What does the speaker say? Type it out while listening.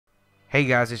Hey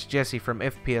guys, it's Jesse from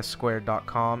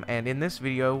FPSsquared.com, and in this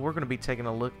video we're going to be taking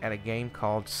a look at a game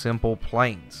called Simple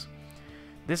Planes.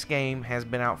 This game has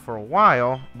been out for a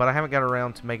while, but I haven't got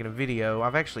around to making a video.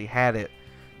 I've actually had it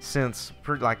since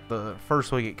like the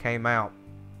first week it came out,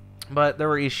 but there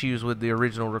were issues with the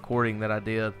original recording that I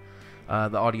did.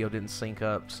 The audio didn't sync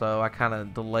up, so I kind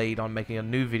of delayed on making a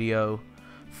new video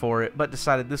for it, but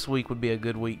decided this week would be a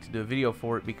good week to do a video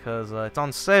for it because it's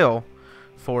on sale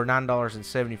for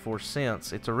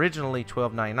 $9.74. It's originally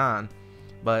 $12.99,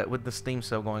 but with the Steam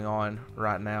sale going on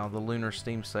right now, the Lunar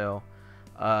Steam sale,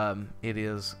 it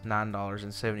is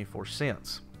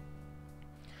 $9.74.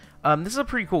 This is a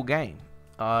pretty cool game.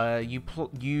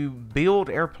 You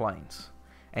build airplanes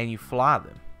and you fly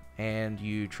them, and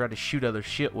you try to shoot other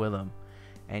shit with them,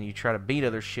 and you try to beat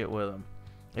other shit with them.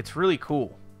 It's really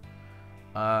cool.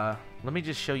 Let me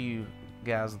just show you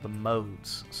guys the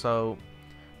modes. So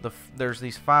there's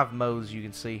these 5 modes you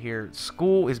can see here.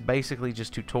 School is basically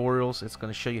just tutorials. It's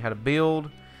going to show you how to build.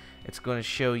 It's going to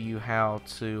show you how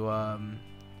to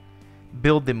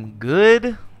build them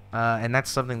good, and that's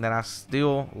something that I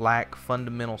still lack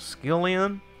fundamental skill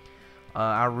in.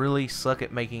 I really suck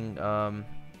at making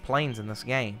planes in this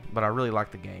game, but I really like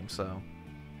the game. So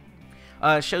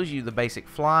it shows you the basic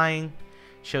flying,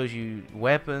 shows you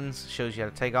weapons, shows you how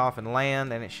to take off and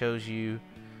land, and it shows you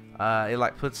it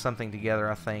like puts something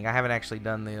together. I think I haven't actually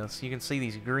done this. You can see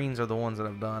these greens are the ones that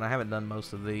I've done. I haven't done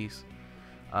most of these,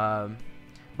 but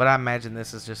I imagine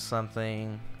this is just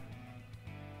something.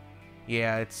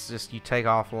 Yeah, it's just you take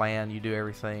off, land, you do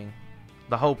everything,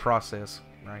 the whole process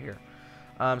right here.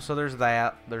 So there's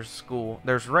that. There's school.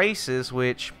 There's races,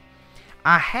 which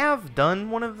I have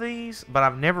done one of these, but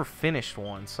I've never finished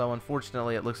one. So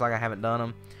unfortunately, it looks like I haven't done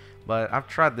them. But I've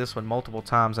tried this one multiple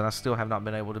times, and I still have not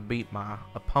been able to beat my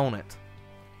opponent.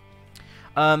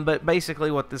 But basically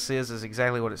what this is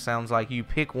exactly what it sounds like. You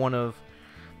pick one of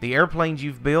the airplanes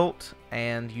you've built,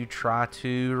 and you try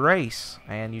to race,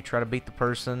 and you try to beat the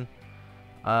person.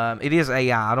 It is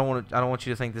AI. I don't want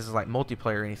you to think this is like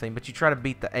multiplayer or anything, but you try to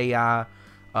beat the AI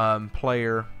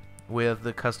player with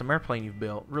the custom airplane you've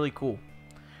built. Really cool.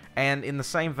 And in the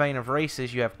same vein of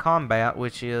races, you have combat,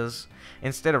 which is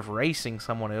instead of racing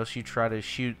someone else, you try to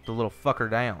shoot the little fucker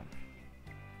down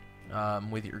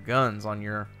with your guns on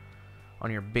your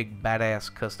big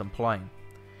badass custom plane.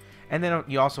 And then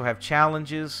you also have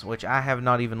challenges, which I have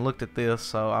not even looked at this,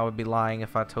 so I would be lying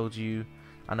if I told you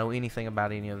I know anything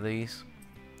about any of these.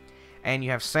 And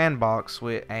you have sandbox,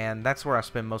 and that's where I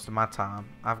spend most of my time.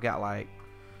 I've got like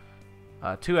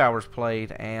 2 hours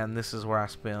played, and this is where I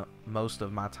spent most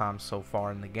of my time so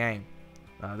far in the game.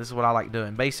 This is what I like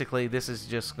doing. Basically, this is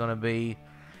just going to be,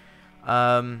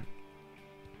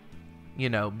 you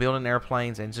know, building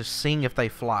airplanes and just seeing if they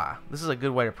fly. This is a good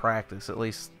way to practice. At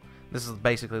least this is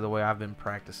basically the way I've been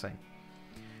practicing.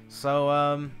 So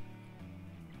I'm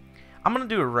going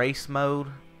to do a race mode.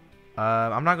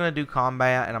 I'm not going to do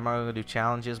combat, and I'm not going to do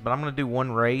challenges, but I'm going to do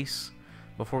one race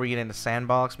before we get into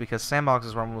sandbox, because sandbox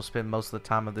is where I'm going to spend most of the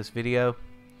time of this video.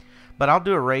 But I'll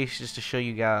do a race just to show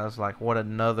you guys like what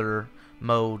another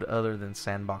mode other than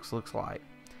sandbox looks like.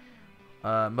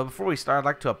 But before we start, I'd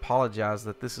like to apologize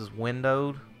that this is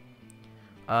windowed.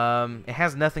 It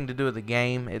has nothing to do with the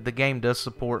game. The game does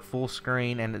support full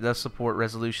screen, and it does support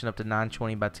resolution up to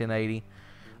 920 by 1080.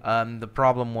 The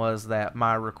problem was that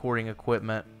my recording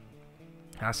equipment,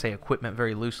 I say equipment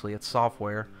very loosely, it's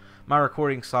software. My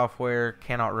recording software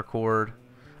cannot record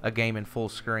a game in full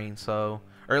screen, so,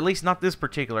 or at least not this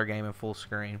particular game in full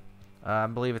screen. I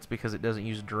believe it's because it doesn't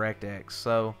use DirectX,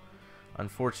 so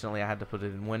unfortunately I had to put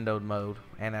it in windowed mode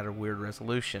and at a weird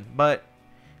resolution. But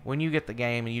when you get the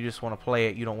game and you just want to play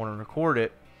it, you don't want to record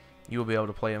it, you will be able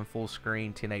to play in full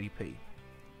screen 1080p.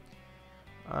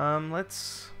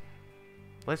 Let's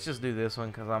just do this one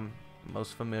because I'm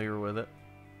most familiar with it.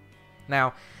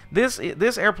 Now, this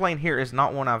airplane here is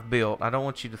not one I've built. I don't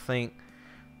want you to think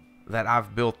that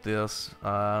I've built this.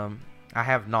 I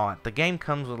have not. The game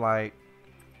comes with like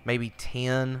maybe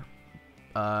 10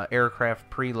 aircraft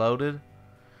preloaded,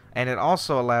 and it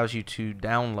also allows you to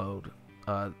download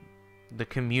the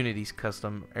community's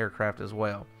custom aircraft as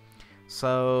well.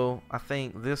 So I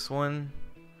think this one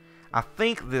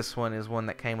is one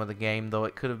that came with the game, though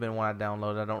it could have been one I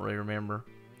downloaded. I don't really remember.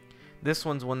 This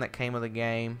one's one that came with the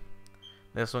game.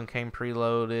 This one came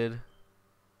preloaded.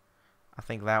 I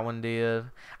think that one did.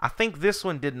 I think this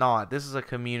one did not. This is a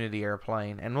community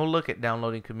airplane, and we'll look at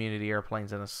downloading community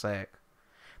airplanes in a sec.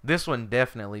 This one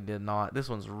definitely did not. This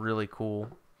one's really cool.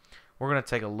 We're going to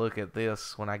take a look at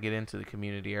this when I get into the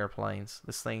community airplanes.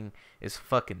 This thing is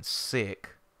fucking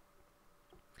sick.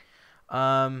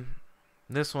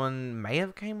 This one may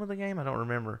have came with the game. I don't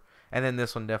remember. And then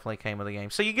this one definitely came with the game.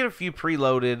 So you get a few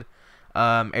preloaded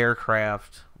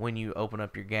aircraft when you open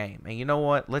up your game. And you know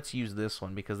what? Let's use this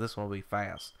one because this one will be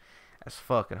fast as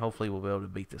fuck. And hopefully we'll be able to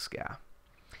beat this guy.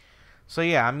 So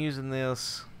yeah, I'm using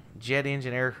this jet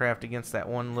engine aircraft against that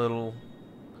one little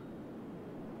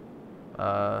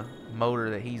motor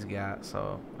that he's got.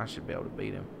 So I should be able to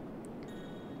beat him.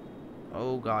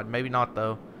 Oh god, maybe not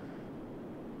though.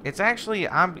 It's actually,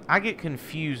 I get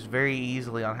confused very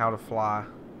easily on how to fly.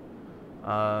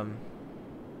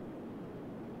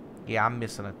 Yeah, I'm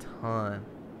missing a ton.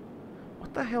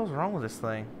 What the hell's wrong with this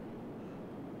thing?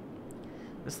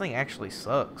 This thing actually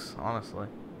sucks, honestly.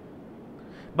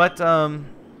 But,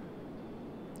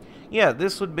 yeah,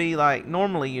 this would be like,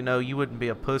 normally, you know, you wouldn't be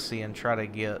a pussy and try to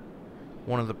get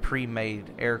one of the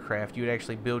pre-made aircraft. You would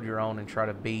actually build your own and try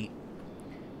to beat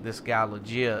this guy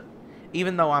legit.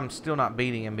 Even though I'm still not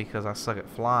beating him because I suck at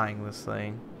flying this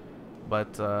thing.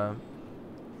 But,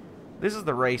 this is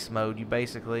the race mode. You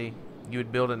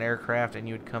would build an aircraft and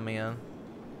you would come in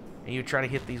and you would try to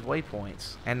hit these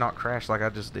waypoints and not crash like I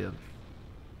just did.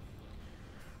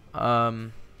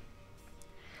 Yeah,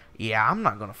 I'm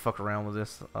not gonna fuck around with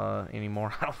this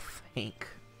anymore, I don't think.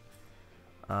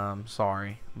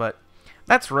 Sorry. But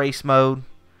that's race mode.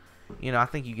 You know, I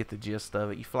think you get the gist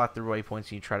of it. You fly through waypoints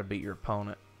and you try to beat your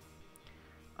opponent.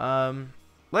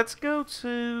 Let's go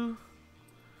to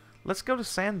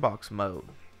sandbox mode.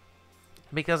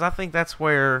 Because I think that's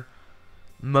where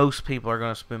most people are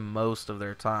going to spend most of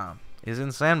their time. Is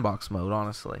in sandbox mode,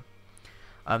 honestly.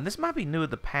 This might be new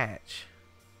with the patch.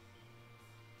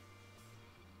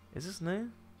 Is this new?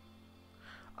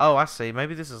 Oh, I see.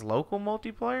 Maybe this is local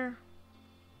multiplayer?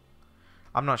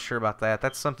 I'm not sure about that.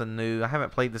 That's something new. I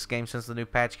haven't played this game since the new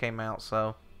patch came out,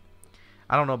 so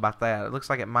I don't know about that. It looks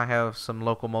like it might have some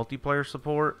local multiplayer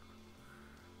support.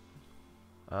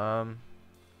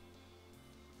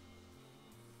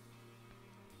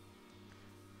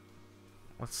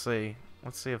 Let's see.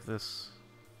 Let's see if this...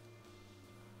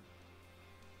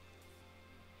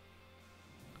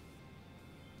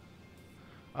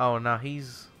 Oh, no,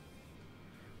 he's...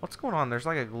 What's going on? There's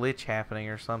like a glitch happening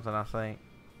or something, I think.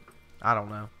 I don't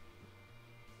know.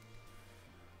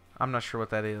 I'm not sure what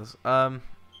that is.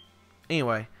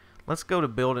 Anyway, let's go to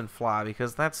build and fly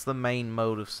because that's the main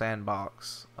mode of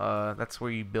sandbox. That's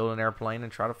where you build an airplane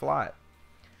and try to fly it.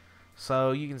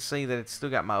 So you can see that it's still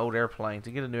got my old airplane.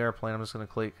 To get a new airplane, I'm just going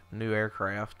to click New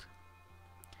Aircraft.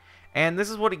 And this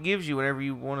is what it gives you whenever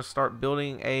you want to start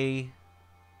building a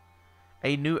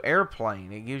new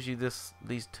airplane. It gives you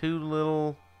these two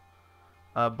little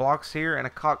blocks here and a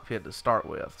cockpit to start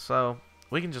with. So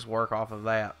we can just work off of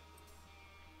that.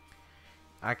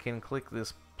 I can click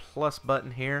this plus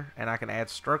button here and I can add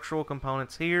structural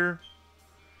components here.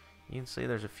 You can see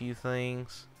there's a few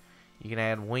things. You can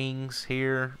add wings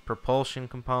here, propulsion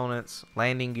components,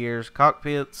 landing gears,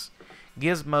 cockpits,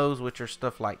 gizmos, which are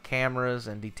stuff like cameras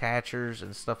and detachers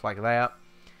and stuff like that.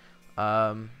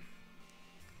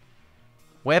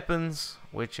 Weapons,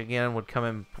 which again would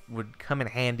come in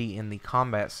handy in the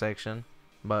combat section,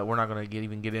 but we're not going to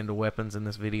even get into weapons in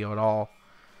this video at all.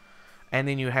 And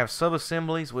then you have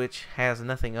sub-assemblies, which has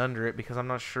nothing under it because I'm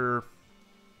not sure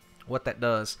what that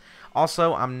does.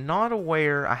 Also, I'm not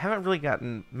aware, I haven't really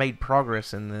made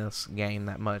progress in this game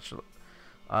that much.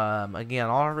 Again,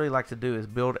 all I really like to do is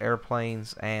build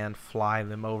airplanes and fly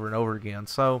them over and over again.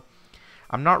 So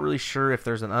I'm not really sure if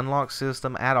there's an unlock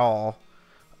system at all.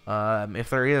 If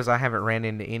there is, I haven't ran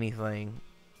into anything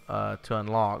to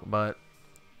unlock, but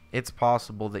it's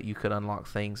possible that you could unlock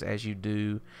things as you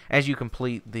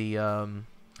complete the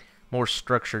more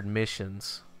structured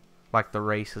missions, like the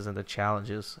races and the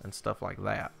challenges and stuff like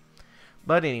that.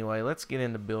 But anyway, let's get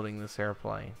into building this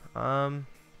airplane.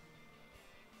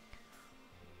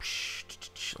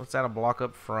 Let's add a block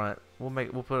up front.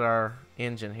 We'll put our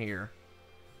engine here.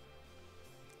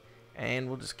 And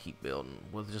we'll just keep building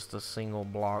with just a single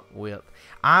block width.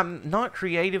 I'm not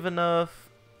creative enough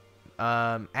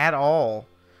at all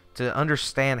to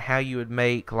understand how you would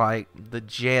make like the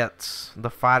jets, the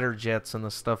fighter jets and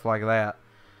the stuff like that.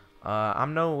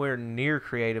 I'm nowhere near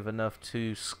creative enough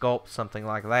to sculpt something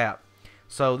like that.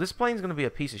 So this plane's going to be a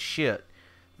piece of shit.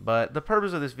 But the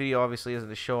purpose of this video obviously isn't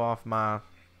to show off my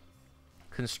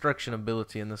construction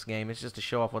ability in this game. It's just to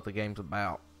show off what the game's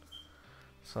about.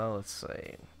 So let's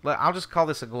see. I'll just call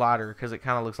this a glider because it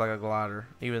kind of looks like a glider,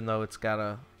 even though it's got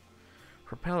a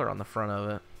propeller on the front of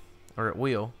it, or it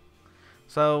will.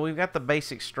 So we've got the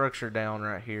basic structure down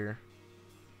right here.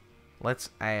 Let's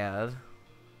add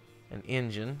an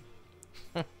engine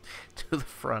to the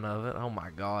front of it. Oh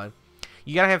my god.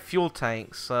 You gotta have fuel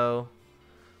tanks, so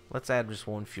Let's add just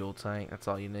one fuel tank. That's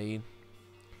all you need.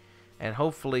 And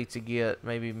hopefully to get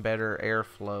maybe better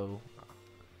airflow,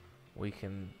 we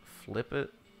can flip it.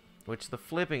 Which the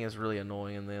flipping is really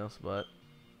annoying in this, but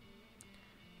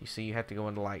you see you have to go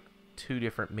into like 2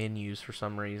 different menus for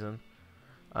some reason.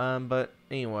 But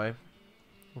anyway,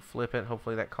 we'll flip it.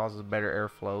 Hopefully that causes better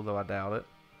airflow, though I doubt it.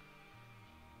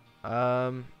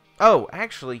 Oh,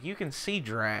 actually, you can see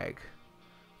drag.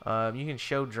 You can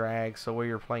show drag, so where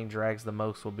your plane drags the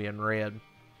most will be in red.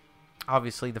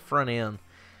 Obviously, the front end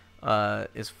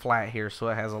is flat here, so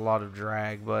it has a lot of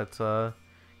drag. But,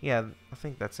 yeah, I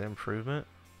think that's an improvement.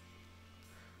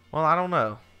 Well, I don't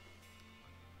know.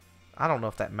 I don't know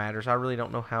if that matters. I really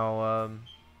don't know how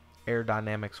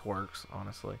aerodynamics works,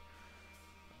 honestly.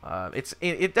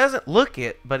 It doesn't look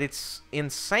it, but it's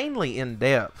insanely in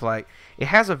depth. Like, it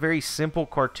has a very simple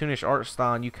cartoonish art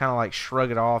style, and you kind of like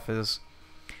shrug it off as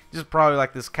just probably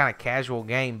like this kind of casual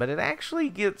game. But it actually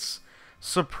gets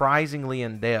surprisingly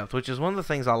in depth, which is one of the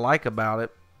things I like about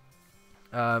it,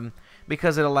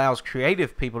 because it allows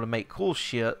creative people to make cool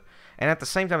shit. And at the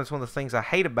same time, it's one of the things I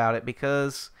hate about it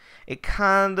because it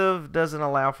kind of doesn't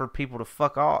allow for people to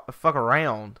fuck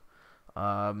around.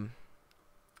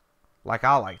 Like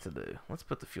I like to do. Let's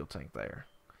put the fuel tank there.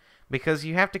 Because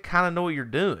you have to kind of know what you're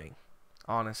doing,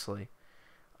 honestly.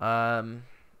 And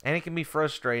it can be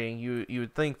frustrating. You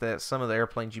would think that some of the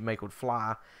airplanes you make would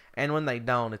fly, and when they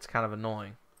don't, it's kind of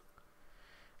annoying.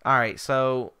 Alright,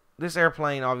 so this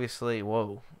airplane obviously...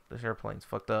 Whoa, this airplane's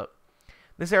fucked up.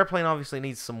 This airplane obviously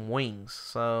needs some wings,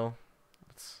 so...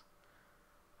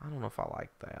 I don't know if I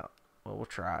like that. Well, we'll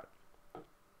try it.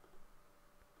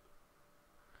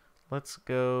 Let's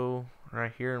go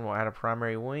right here and we'll add a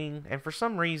primary wing. And for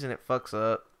some reason it fucks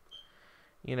up.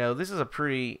 You know, this is a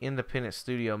pretty independent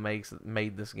studio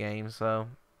made this game, so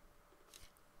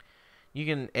you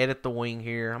can edit the wing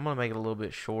here. I'm going to make it a little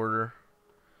bit shorter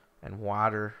and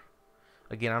wider.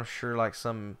 Again, I'm sure like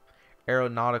some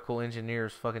aeronautical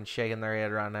engineers fucking shaking their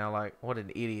head right now like, what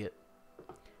an idiot.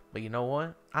 But you know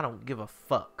what? I don't give a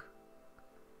fuck.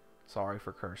 Sorry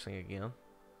for cursing again.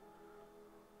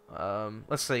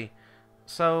 Let's see.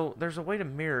 So there's a way to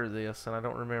mirror this, and I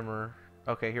don't remember.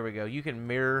 Okay, here we go. You can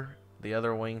mirror the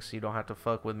other wing, so you don't have to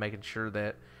fuck with making sure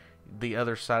that the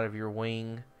other side of your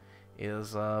wing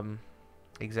is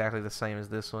exactly the same as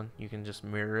this one. You can just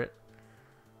mirror it.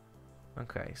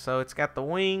 Okay, so it's got the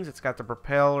wings, it's got the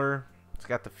propeller, it's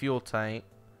got the fuel tank.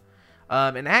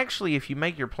 And actually, if you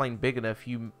make your plane big enough,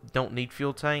 you don't need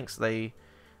fuel tanks. They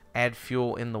add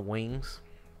fuel in the wings.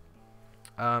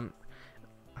 I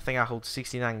think I hold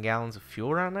 69 gallons of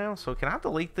fuel right now. So can I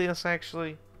delete this,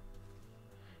 actually?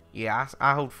 Yeah,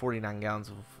 I hold 49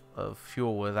 gallons of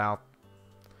fuel without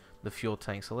the fuel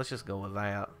tank. So let's just go with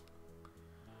that.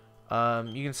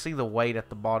 You can see the weight at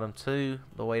the bottom, too.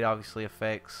 The weight obviously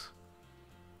affects,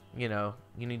 you know,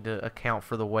 you need to account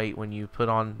for the weight when you put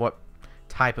on what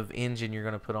type of engine you're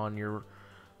going to put on your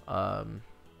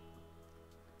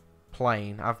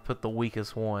plane. I've put the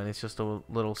weakest one. It's just a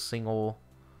little single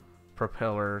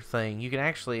propeller thing. You can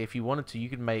actually, if you wanted to, you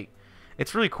could make,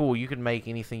 it's really cool, you could make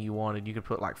anything you wanted. You could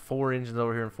put like 4 engines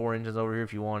over here and 4 engines over here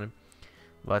if you wanted.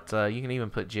 But you can even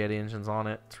put jet engines on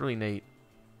it. It's really neat.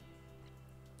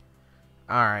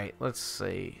 Alright, let's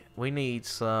see. We need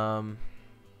some,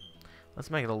 let's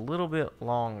make it a little bit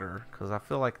longer because I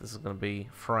feel like this is going to be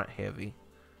front heavy.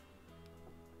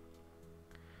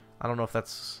 I don't know if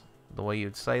that's the way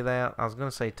you'd say that. I was going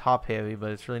to say top heavy,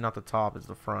 but it's really not the top, it's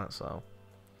the front. So,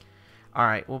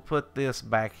 alright, we'll put this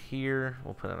back here.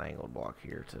 We'll put an angled block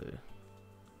here too.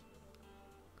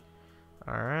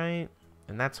 Alright,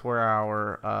 and that's where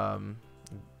our,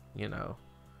 you know,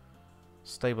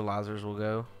 stabilizers will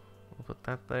go. We'll put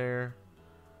that there.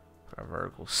 Put our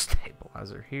vertical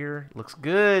stabilizer here. Looks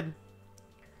good.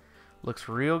 Looks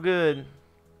real good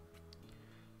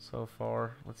so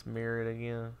far. Let's mirror it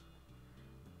again.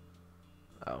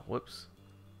 Oh, whoops.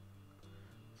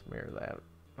 Let's mirror that.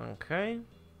 Okay.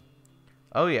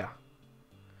 Oh, yeah.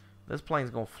 This plane's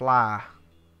gonna fly.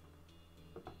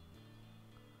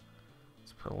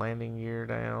 Let's put a landing gear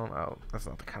down. Oh, that's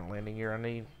not the kind of landing gear I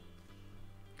need.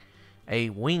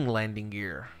 A wing landing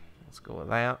gear. Let's go with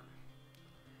that.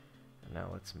 And now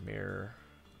let's mirror.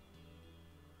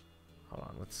 Hold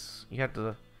on, let's, you have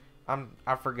to,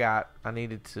 I forgot I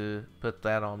needed to put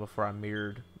that on before I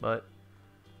mirrored, but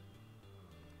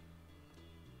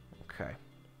okay.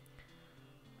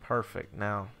 Perfect.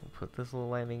 Now we'll put this little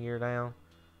landing gear down.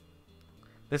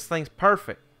 This thing's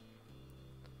perfect.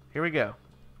 Here we go.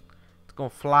 It's gonna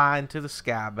fly into the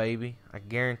sky, baby. I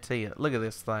guarantee it. Look at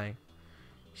this thing.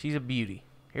 She's a beauty.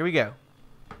 Here we go.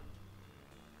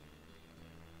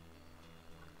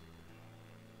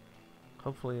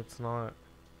 Hopefully it's not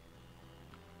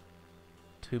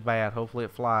too bad. Hopefully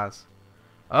it flies.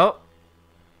 Oh!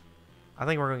 I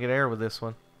think we're going to get air with this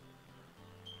one.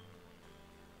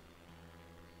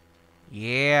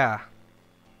 Yeah.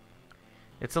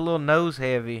 It's a little nose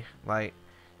heavy. Like,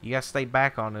 you got to stay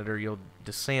back on it or you'll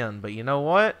descend. But you know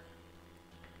what?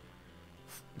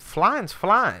 Flying's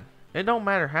flying. It don't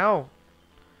matter how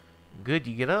good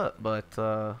you get up, but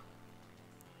as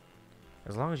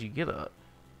long as you get up.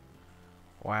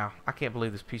 Wow, I can't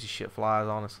believe this piece of shit flies,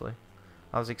 honestly.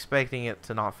 I was expecting it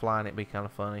to not fly and it'd be kind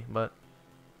of funny, but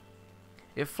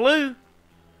it flew.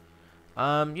 You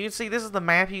can see this is the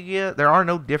map you get. There are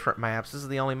no different maps. This is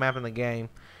the only map in the game.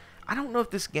 I don't know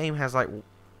if this game has like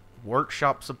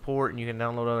workshop support and you can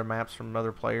download other maps from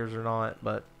other players or not,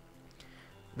 but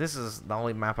this is the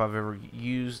only map I've ever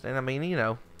used. And I mean, you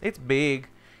know, it's big.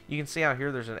 You can see out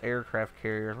here there's an aircraft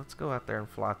carrier. Let's go out there and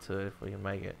fly to it if we can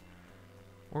make it.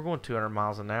 We're going 200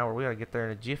 miles an hour. We gotta get there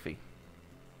in a jiffy.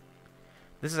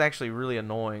 This is actually really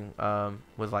annoying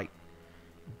with like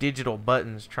digital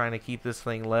buttons trying to keep this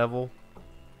thing level.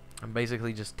 I'm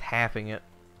basically just tapping it.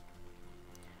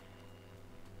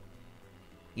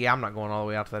 Yeah, I'm not going all the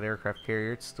way out to that aircraft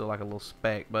carrier. It's still like a little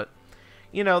speck, but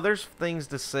you know, there's things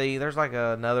to see. There's like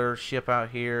another ship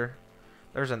out here.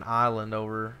 There's an island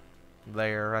over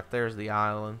there. Right there's the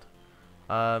island.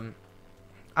 I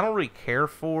don't really care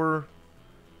for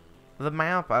the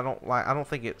map. I don't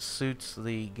think it suits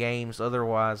the game's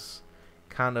otherwise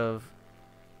kind of,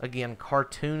 again,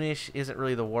 cartoonish isn't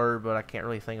really the word, but I can't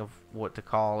really think of what to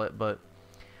call it, but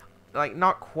like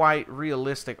not quite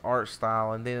realistic art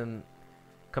style. And then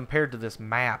compared to this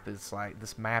map, it's like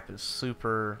this map is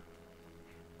super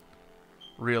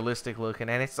realistic looking,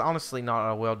 and it's honestly not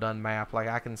a well done map. Like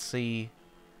I can see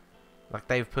like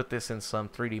they've put this in some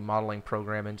 3D modeling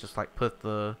program and just like put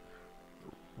the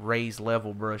raised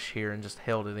level brush here and just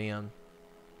held it in,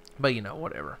 but you know,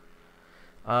 whatever.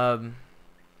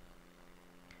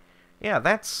 Yeah,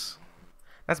 that's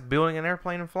building an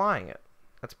airplane and flying it.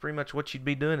 That's pretty much what you'd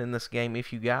be doing in this game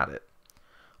if you got it.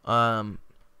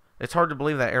 It's hard to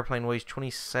believe that airplane weighs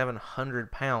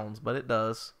 2,700 pounds, but it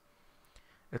does.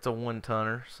 It's a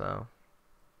 1-tonner, so.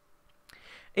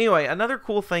 Anyway, another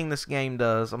cool thing this game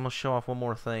does, I'm going to show off one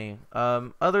more thing.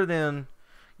 Other than,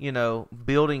 you know,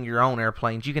 building your own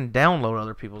airplanes, you can download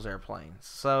other people's airplanes.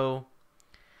 So,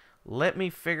 let me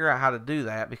figure out how to do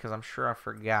that because I'm sure I've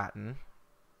forgotten.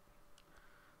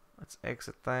 Let's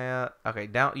exit that. Okay,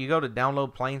 you go to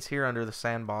download planes here under the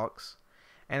sandbox,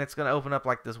 and it's going to open up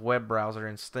like this web browser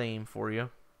in Steam for you.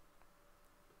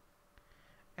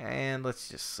 And let's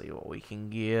just see what we can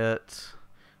get.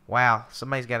 Wow,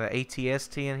 somebody's got an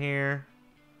ATST in here.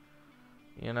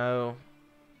 You know,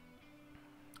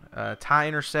 TIE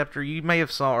Interceptor. You may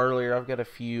have saw earlier, I've got a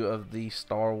few of the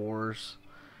Star Wars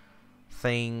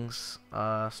things,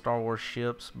 Star Wars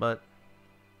ships, but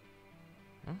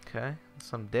okay,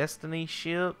 some Destiny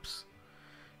ships.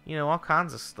 You know, all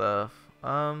kinds of stuff.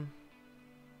 What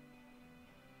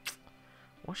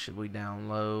should we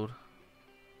download?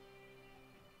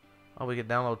 Oh, we could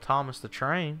download Thomas the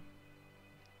Train.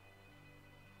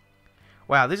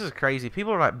 Wow, this is crazy.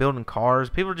 People are like building cars.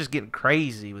 People are just getting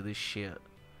crazy with this shit.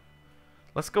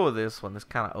 Let's go with this one. This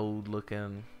kind of old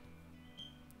looking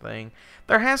thing.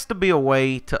 There has to be a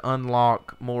way to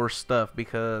unlock more stuff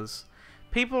because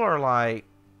people are like,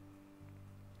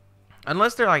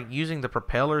 unless they're like using the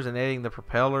propellers and editing the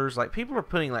propellers, like people are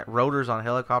putting like rotors on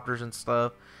helicopters and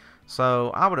stuff.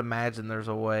 So I would imagine there's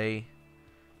a way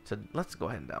to, let's go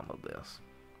ahead and download this,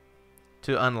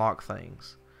 to unlock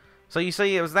things. So you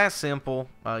see, it was that simple.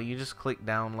 You just click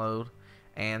download,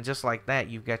 and just like that,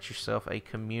 you've got yourself a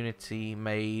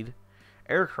community-made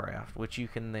aircraft, which you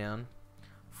can then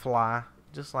fly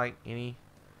just like any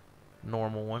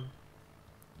normal one.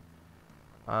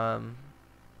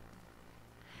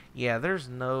 Yeah, there's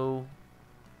no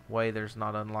way there's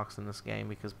not unlocks in this game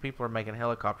because people are making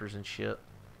helicopters and shit.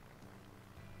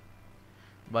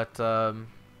 But I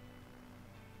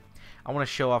want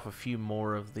to show off a few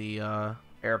more of the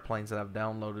airplanes that I've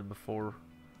downloaded before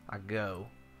I go.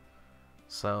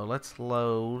 So let's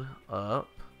load up.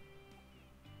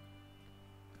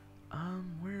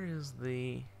 Where is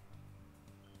the?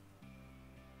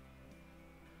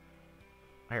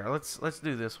 Here, let's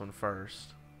do this one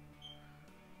first.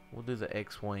 We'll do the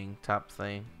X-wing type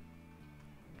thing.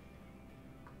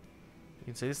 You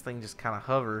can see this thing just kind of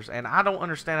hovers, and I don't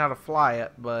understand how to fly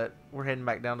it, but we're heading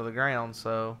back down to the ground,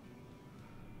 so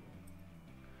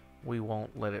we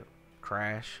won't let it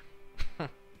crash.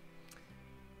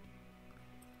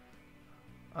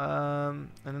 And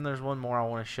then there's one more I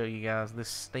want to show you guys. This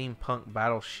steampunk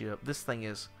battleship. This thing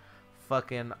is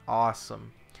fucking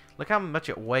awesome. Look how much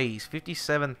it weighs.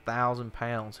 57,000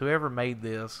 pounds. Whoever made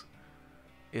this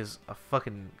is a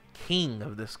fucking king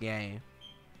of this game.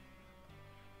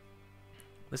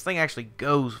 This thing actually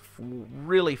goes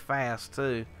really fast,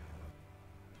 too.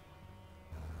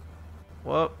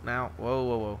 Whoa, now. Whoa,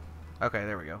 whoa, whoa. Okay,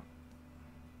 there we go.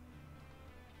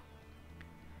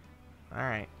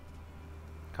 Alright.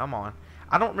 Come on.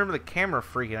 I don't remember the camera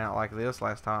freaking out like this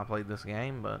last time I played this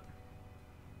game, but...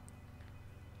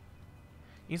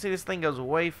 You can see this thing goes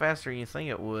way faster than you think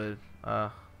it would.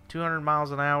 200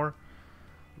 miles an hour.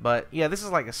 But, yeah, this is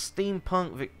like a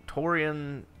steampunk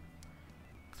Victorian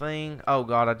thing. Oh,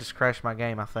 God, I just crashed my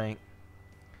game, I think.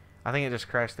 I think it just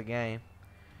crashed the game.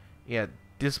 Yeah,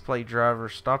 display driver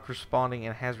stopped responding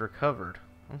and has recovered.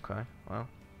 Okay, well.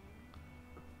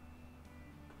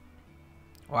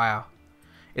 Wow.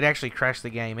 It actually crashed the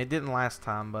game. It didn't last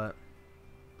time, but...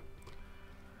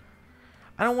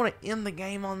 I don't want to end the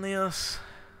game on this.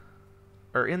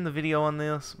 Or end the video on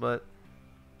this, but...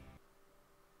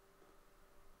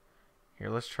 Here,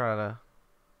 let's try to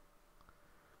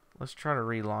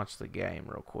relaunch the game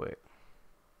real quick.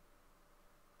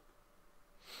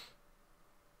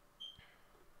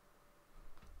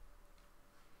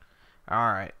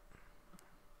 Alright.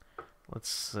 Let's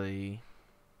see.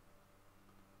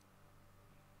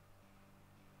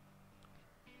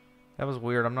 That was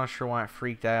weird. I'm not sure why it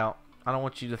freaked out. I don't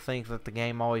want you to think that the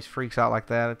game always freaks out like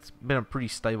that. It's been a pretty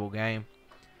stable game.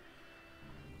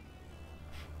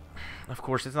 Of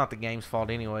course, it's not the game's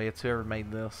fault anyway. It's whoever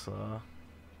made this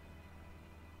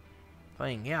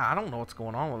thing. Yeah, I don't know what's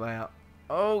going on with that.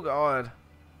 Oh, God.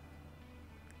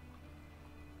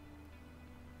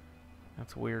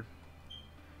 That's weird.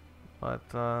 But,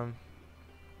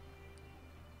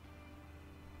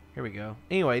 here we go.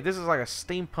 Anyway, this is like a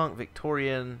steampunk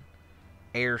Victorian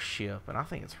airship, and I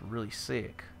think it's really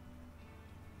sick.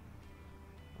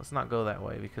 Let's not go that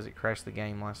way because it crashed the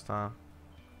game last time.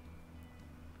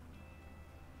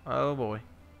 Oh boy,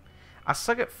 I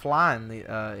suck at flying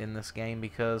in this game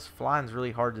because flying's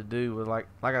really hard to do with like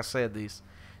I said, these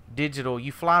digital.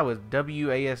 You fly with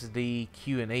WASD,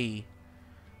 Q, and E,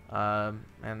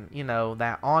 and you know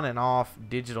that on and off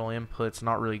digital input's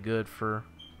not really good for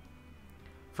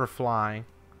flying.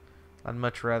 I'd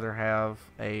much rather have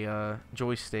a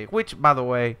joystick, which, by the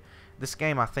way, this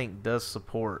game I think does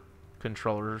support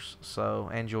controllers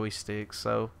and joysticks.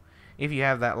 So if you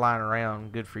have that lying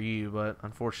around, good for you. But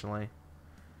unfortunately,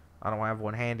 I don't have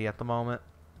one handy at the moment.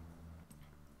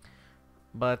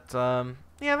 But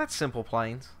yeah, that's Simple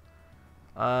Planes.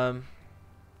 I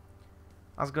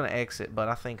was gonna exit, but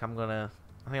I think I'm gonna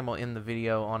end the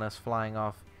video on us flying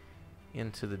off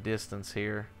into the distance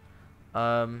here.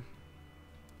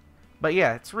 But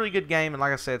yeah, it's a really good game, and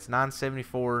like I said, it's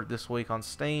 $9.74 this week on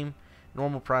Steam.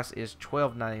 Normal price is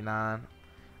 $12.99.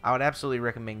 I would absolutely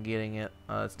recommend getting it.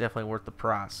 It's definitely worth the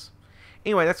price.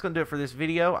 Anyway, that's going to do it for this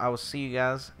video. I will see you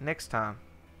guys next time.